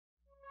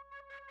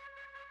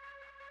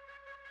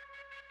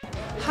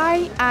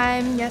Hi,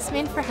 I'm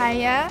Yasmin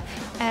Verheijen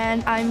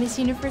and I'm Miss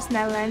Universe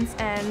Netherlands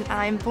and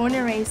I'm born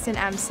and raised in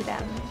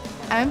Amsterdam.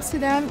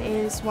 Amsterdam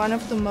is one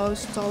of the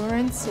most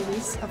tolerant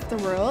cities of the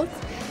world,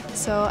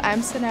 so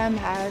Amsterdam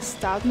has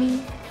taught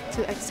me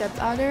to accept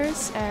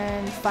others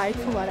and fight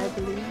for what I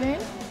believe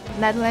in.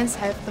 Netherlands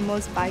have the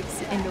most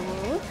bikes in the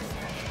world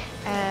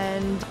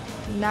and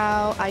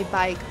now I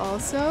bike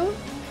also,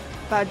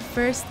 but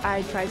first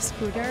I drive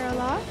scooter a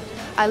lot.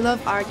 I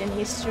love art and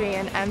history,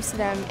 and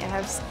Amsterdam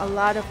has a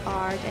lot of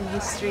art and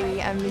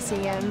history and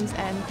museums,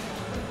 and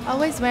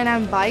always when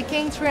I'm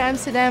biking through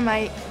Amsterdam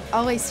I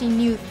always see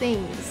new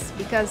things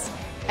because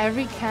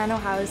every canal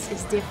house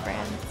is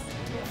different.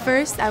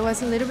 First I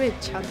was a little bit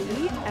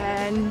chubby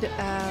and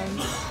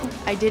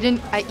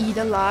I eat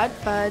a lot,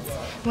 but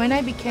when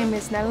I became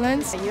Miss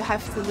Netherlands you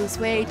have to lose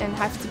weight and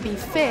have to be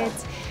fit,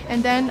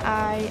 and then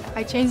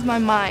I changed my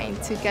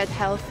mind to get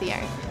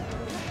healthier.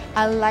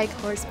 I like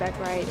horseback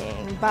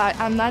riding, but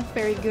I'm not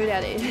very good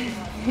at it.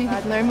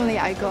 Normally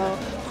I go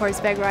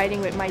horseback riding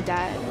with my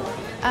dad.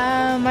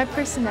 My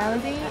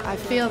personality, I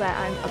feel that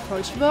I'm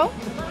approachable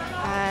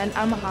and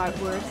I'm a hard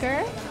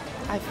worker.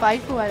 I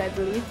fight for what I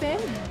believe in.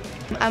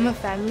 I'm a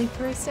family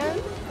person,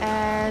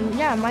 and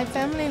yeah, my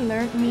family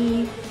learned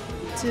me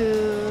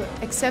to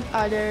accept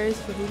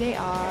others for who they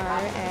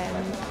are,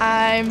 and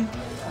I'm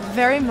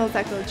very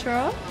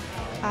multicultural.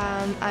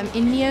 I'm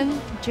Indian,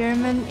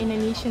 German,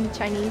 Indonesian,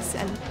 Chinese,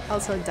 and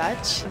also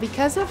Dutch.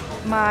 Because of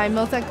my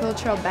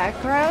multicultural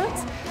background,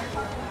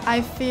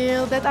 I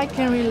feel that I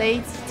can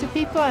relate to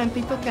people and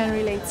people can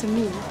relate to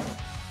me.